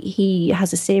 He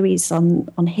has a series on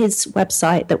his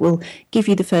website that will give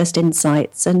you the first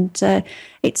insights. And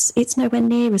it's nowhere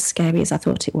near as scary as I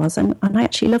thought it was. And I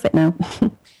actually love it now.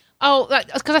 Oh,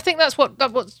 because I think that's what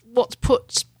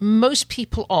puts most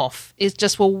people off is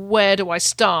just, well, where do I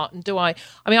start? And I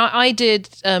did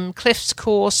Cliff's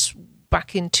course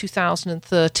back in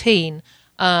 2013.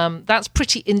 That's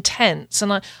pretty intense.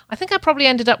 And I think I probably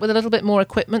ended up with a little bit more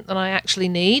equipment than I actually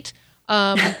need.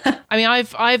 I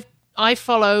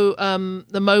follow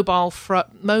the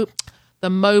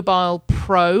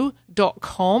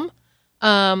mobilepro.com.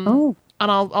 And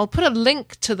I'll put a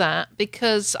link to that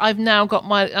because I've now got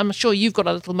I'm sure you've got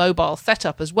a little mobile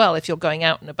setup as well if you're going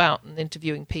out and about and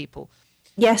interviewing people.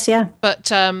 Yes, yeah.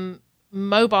 But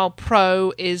Mobile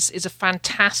Pro is a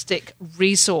fantastic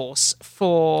resource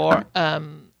for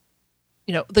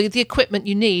the equipment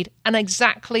you need and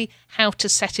exactly how to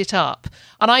set it up.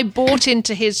 And I bought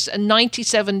into his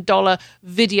 $97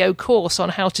 video course on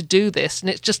how to do this,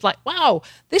 and it's just like, wow,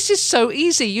 this is so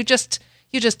easy. You just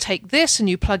take this and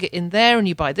you plug it in there and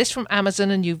you buy this from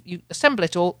Amazon and you assemble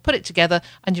it all, put it together,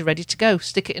 and you're ready to go.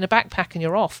 Stick it in a backpack and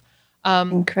you're off.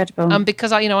 Incredible.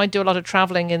 Because I do a lot of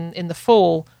traveling in the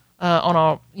fall on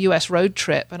our US road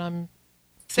trip, and I'm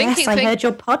thinking. Yes, I heard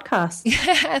your podcast.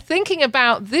 Yeah, thinking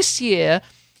about this year,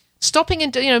 stopping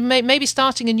and maybe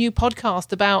starting a new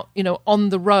podcast about on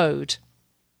the road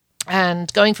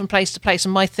and going from place to place.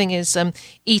 And my thing is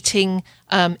eating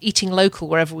local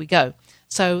wherever we go.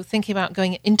 So thinking about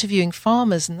going interviewing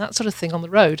farmers and that sort of thing on the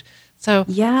road. So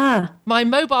yeah, my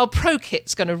Mobile Pro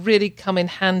kit's going to really come in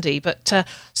handy. But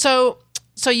so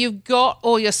you've got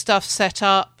all your stuff set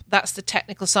up. That's the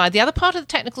technical side. The other part of the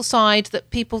technical side that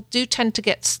people do tend to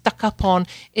get stuck up on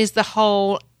is the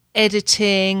whole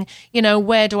editing.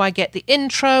 Where do I get the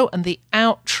intro and the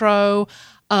outro?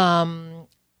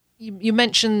 You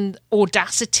mentioned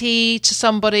Audacity to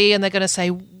somebody, and they're going to say,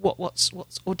 "What's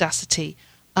Audacity?"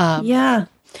 Yeah.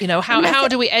 How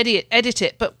do we edit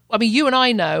it? But I mean, you and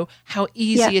I know how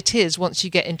easy it is once you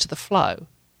get into the flow.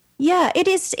 Yeah, it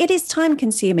is time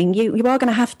consuming. You are going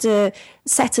to have to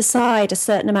set aside a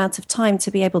certain amount of time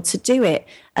to be able to do it.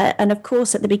 And of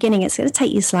course, at the beginning, it's going to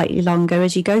take you slightly longer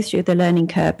as you go through the learning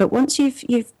curve. But once you've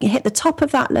hit the top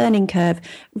of that learning curve,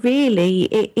 really,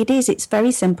 it's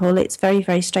very simple. It's very,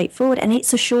 very straightforward, and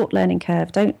it's a short learning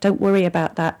curve. Don't worry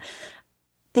about that.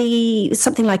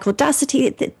 Something like Audacity,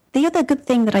 the other good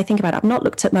thing that I think about, I've not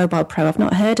looked at Mobile Pro, I've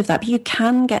not heard of that, but you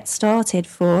can get started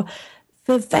for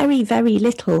for very, very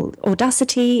little.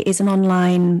 Audacity is an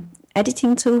online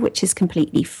editing tool which is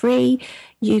completely free.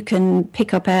 You can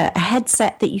pick up a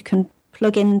headset that you can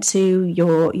plug into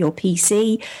your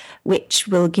PC, which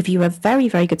will give you a very,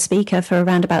 very good speaker for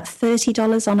around about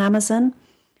 $30 on Amazon.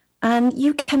 And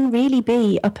you can really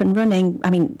be up and running. I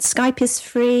mean, Skype is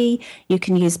free. You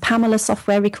can use Pamela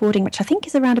software recording, which I think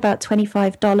is around about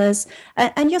 $25.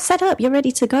 And you're set up. You're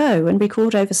ready to go and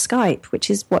record over Skype,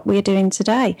 which is what we're doing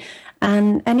today.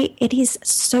 And it is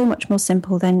so much more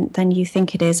simple than you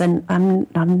think it is. And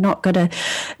I'm not going to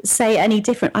say any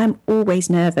different. I'm always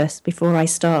nervous before I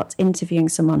start interviewing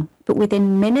someone. But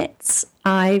within minutes,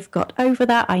 I've got over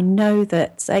that. I know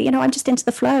that, I'm just into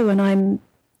the flow and I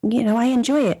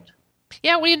enjoy it.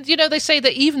 Yeah, well, they say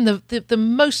that even the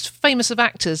most famous of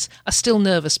actors are still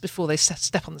nervous before they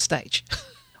step on the stage.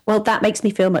 Well, that makes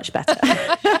me feel much better.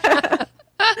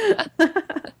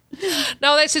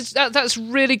 No, that's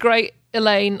really great,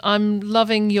 Elaine. I'm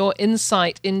loving your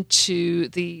insight into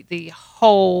the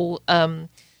whole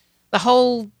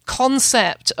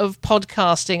concept of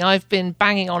podcasting. I've been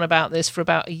banging on about this for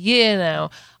about a year now.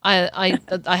 I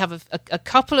have a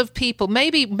couple of people.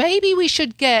 Maybe we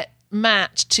should get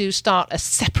Matt to start a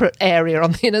separate area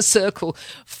on the Inner Circle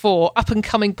for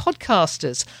up-and-coming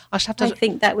podcasters. I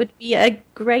think that would be a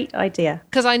great idea.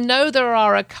 Because I know there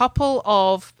are a couple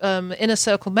of Inner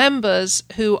Circle members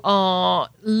who are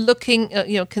looking,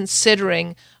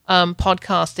 considering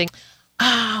podcasting.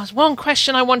 One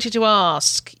question I wanted to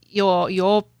ask. Your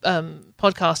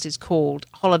podcast is called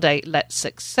Holiday Let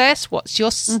Success. What's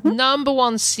your number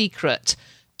one secret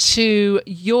to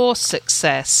your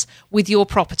success with your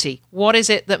property? What is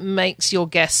it that makes your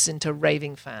guests into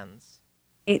raving fans?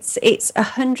 It's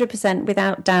 100%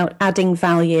 without doubt adding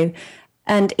value.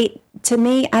 And to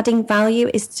me, adding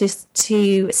value is just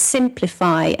to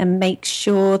simplify and make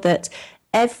sure that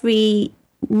every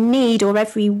need or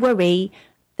every worry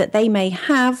that they may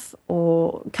have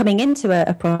or coming into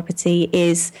a property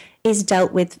is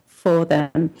dealt with for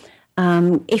them.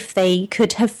 If they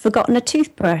could have forgotten a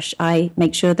toothbrush, I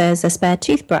make sure there's a spare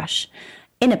toothbrush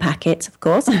in a packet, of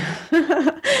course.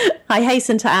 I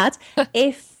hasten to add,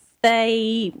 if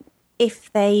they're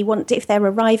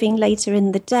arriving later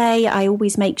in the day, I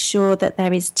always make sure that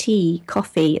there is tea,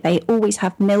 coffee. They always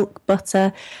have milk,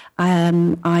 butter.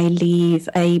 I leave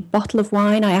a bottle of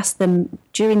wine. I ask them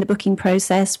during the booking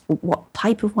process what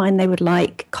type of wine they would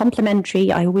like.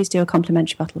 Complimentary. I always do a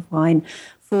complimentary bottle of wine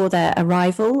for their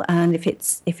arrival, and if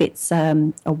it's a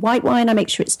white wine, I make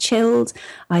sure it's chilled.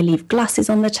 I leave glasses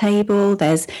on the table.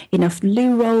 There's enough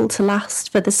loo roll to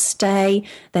last for the stay.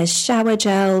 There's shower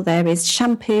gel. There is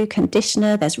shampoo,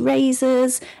 conditioner. There's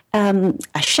razors, a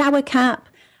shower cap.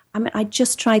 I mean, I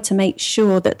just try to make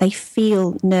sure that they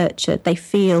feel nurtured, they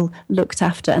feel looked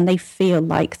after, and they feel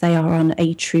like they are on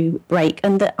a true break,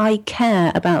 and that I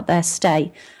care about their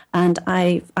stay. And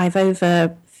I've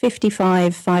over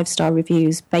 55 5-star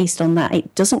reviews based on that.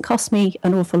 It doesn't cost me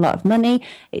an awful lot of money.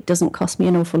 It doesn't cost me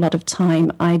an awful lot of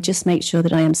time. I just make sure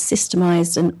that I am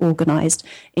systemized and organized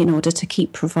in order to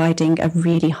keep providing a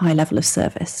really high level of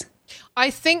service. I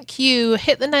think you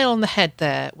hit the nail on the head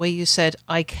there where you said,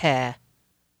 I care.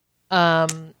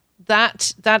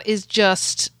 That is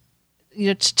just,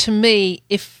 to me,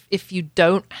 if you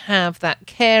don't have that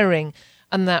caring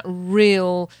and that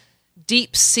real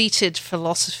deep-seated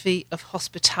philosophy of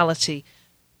hospitality,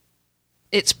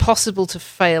 it's possible to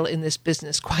fail in this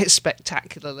business quite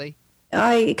spectacularly.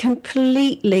 I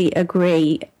completely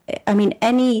agree. I mean,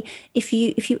 if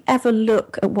you ever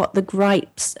look at what the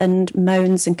gripes and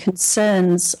moans and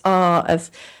concerns are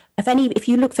of any, if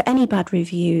you look for any bad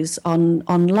reviews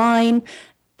online,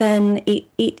 then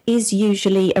it is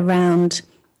usually around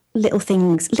little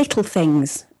things,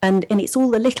 and it's all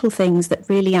the little things that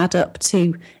really add up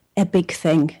to a big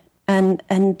thing. And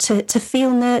to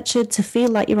feel nurtured, to feel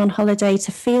like you're on holiday,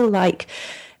 to feel like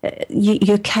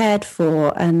you're cared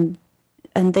for, and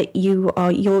that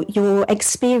your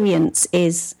experience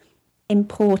is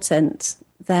important,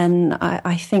 then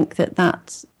I think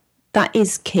that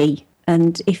is key.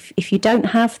 And if you don't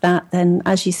have that, then,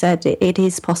 as you said, it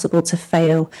is possible to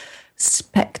fail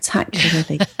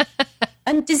spectacularly.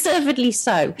 And deservedly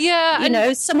so.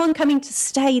 Yeah. Someone coming to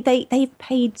stay, they've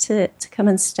paid to come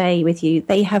and stay with you.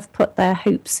 They have put their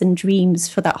hopes and dreams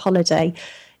for that holiday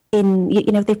in,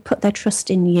 they've put their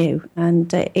trust in you.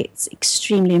 And it's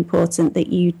extremely important that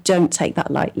you don't take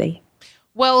that lightly.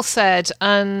 Well said.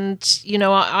 And,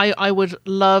 I would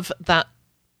love that,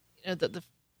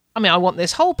 I want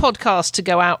this whole podcast to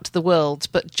go out to the world,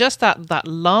 but just that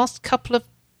last couple of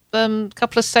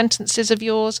sentences of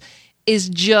yours is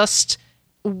just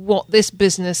what this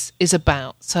business is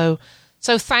about. So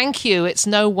So thank you. It's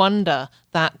no wonder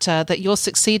that you're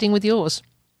succeeding with yours.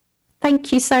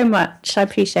 Thank you so much. I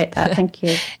appreciate that. Thank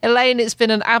you. Elaine, it's been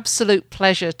an absolute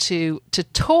pleasure to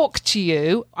talk to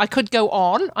you. I could go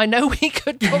on. I know we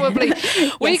could probably...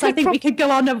 we could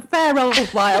go on a fair old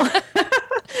while.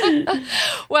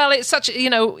 Well, it's such,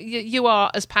 you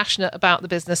are as passionate about the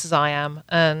business as I am.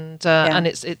 And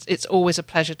it's always a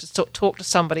pleasure to talk to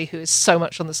somebody who is so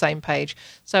much on the same page.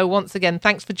 So once again,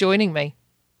 thanks for joining me.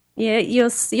 Yeah, you're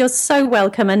so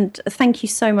welcome, and thank you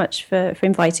so much for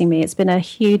inviting me. It's been a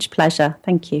huge pleasure.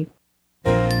 Thank you.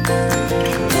 That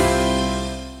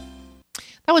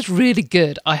was really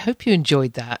good. I hope you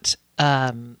enjoyed that.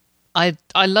 I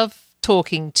love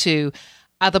talking to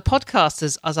other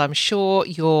podcasters, as I'm sure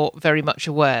you're very much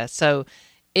aware. So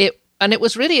it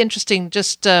was really interesting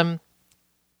just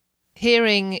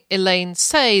hearing Elaine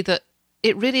say that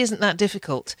it really isn't that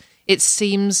difficult. It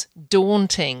seems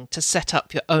daunting to set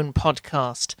up your own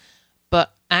podcast,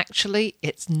 but actually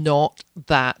it's not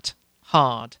that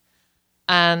hard.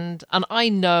 And I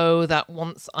know that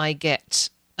once I get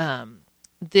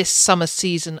this summer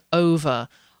season over,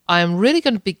 I am really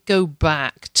going to go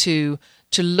back to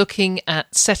looking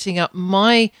at setting up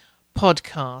my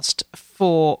podcast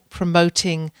for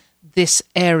promoting this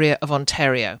area of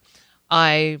Ontario.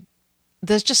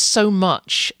 There's just so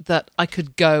much that I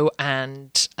could go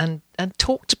and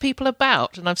talk to people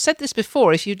about. And I've said this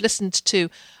before, if you'd listened to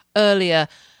earlier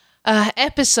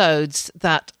episodes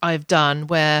that I've done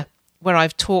where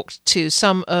I've talked to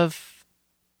some of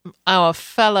our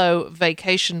fellow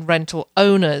vacation rental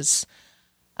owners,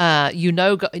 you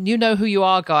know who you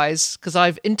are, guys, because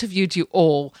I've interviewed you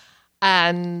all.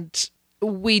 And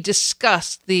we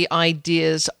discussed the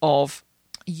ideas of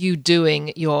you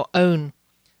doing your own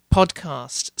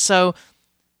podcast. So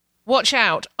watch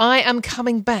out. I am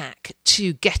coming back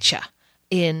to Getcha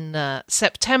in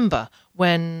September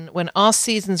when our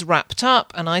season's wrapped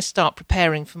up and I start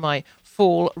preparing for my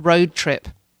fall road trip,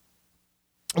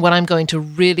 when I'm going to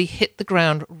really hit the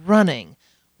ground running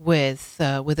with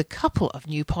a couple of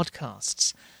new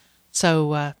podcasts.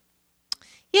 So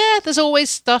there's always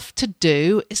stuff to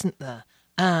do, isn't there?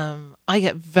 I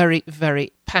get very,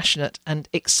 very passionate and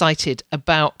excited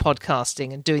about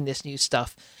podcasting and doing this new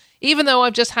stuff, even though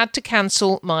I've just had to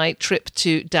cancel my trip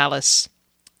to Dallas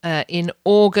in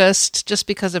August just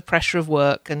because of pressure of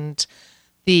work and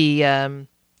some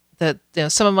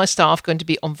of my staff going to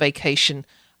be on vacation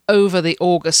over the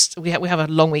August. We have a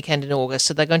long weekend in August,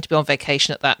 so they're going to be on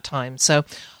vacation at that time. So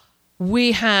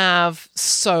we have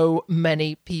so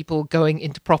many people going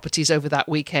into properties over that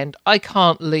weekend. I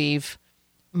can't leave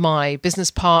my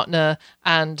business partner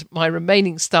and my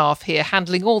remaining staff here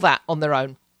handling all that on their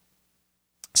own.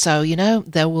 So,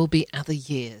 there will be other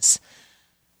years.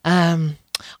 I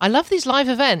love these live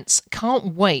events.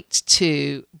 Can't wait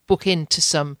to book into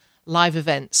some live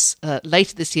events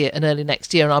later this year and early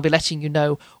next year, and I'll be letting you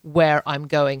know where I'm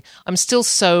going. I'm still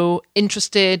so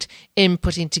interested in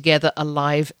putting together a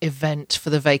live event for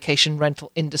the vacation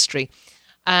rental industry.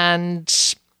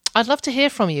 And I'd love to hear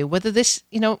from you whether this,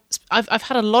 I've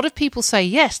had a lot of people say,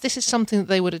 yes, this is something that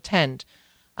they would attend.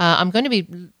 I'm going to be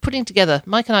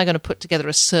Mike and I are going to put together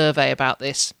a survey about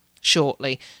this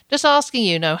shortly, just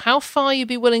asking how far you'd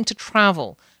be willing to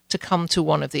travel to come to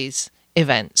one of these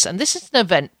events. And this is an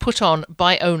event put on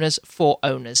by owners for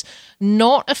owners,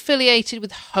 not affiliated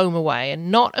with HomeAway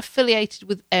and not affiliated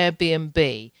with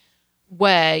Airbnb,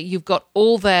 where you've got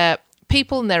all their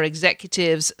people and their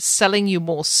executives selling you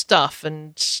more stuff,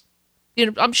 and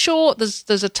I'm sure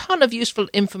there's a ton of useful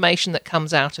information that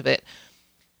comes out of it.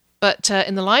 But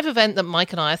in the live event that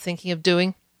Mike and I are thinking of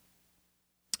doing,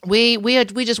 we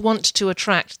just want to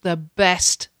attract the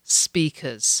best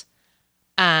speakers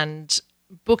and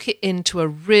book it into a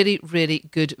really, really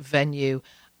good venue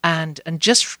and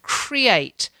just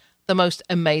create the most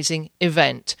amazing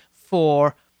event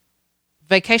for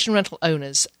vacation rental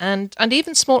owners and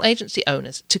even small agency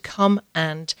owners to come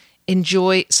and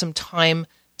enjoy some time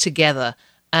together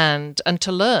and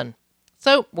to learn.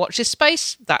 So watch this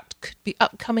space. That could be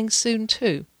upcoming soon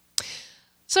too.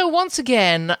 So once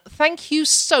again, thank you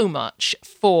so much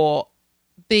for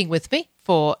being with me,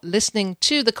 for listening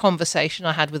to the conversation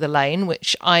I had with Elaine,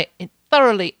 which I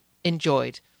thoroughly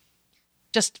enjoyed.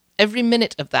 Just every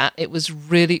minute of that, it was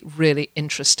really, really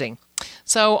interesting.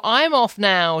 So I'm off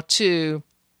now to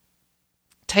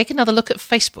take another look at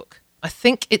Facebook. I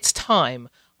think it's time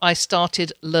I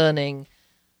started learning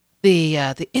the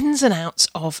ins and outs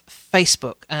of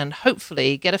Facebook and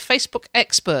hopefully get a Facebook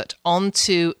expert on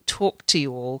to talk to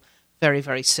you all very,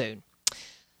 very soon.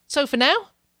 So for now,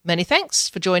 Many thanks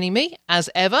for joining me. As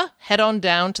ever, head on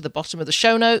down to the bottom of the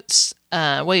show notes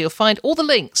where you'll find all the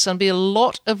links. There'll be a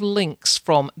lot of links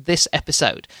from this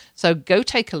episode. So go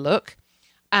take a look.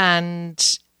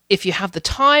 And if you have the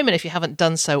time, and if you haven't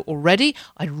done so already,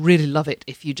 I'd really love it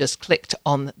if you just clicked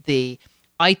on the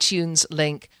iTunes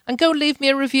link and go leave me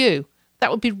a review.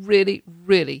 That would be really,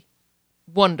 really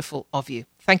wonderful of you.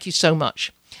 Thank you so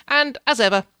much. And as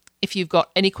ever, if you've got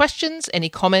any questions, any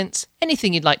comments,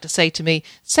 anything you'd like to say to me,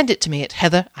 send it to me at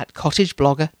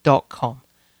heather@cottageblogger.com.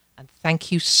 And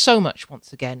thank you so much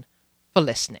once again for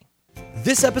listening.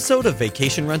 This episode of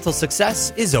Vacation Rental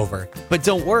Success is over, but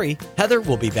don't worry, Heather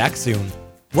will be back soon.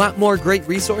 Want more great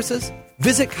resources?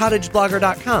 Visit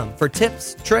cottageblogger.com for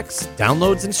tips, tricks,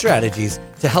 downloads, and strategies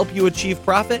to help you achieve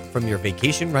profit from your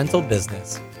vacation rental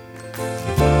business.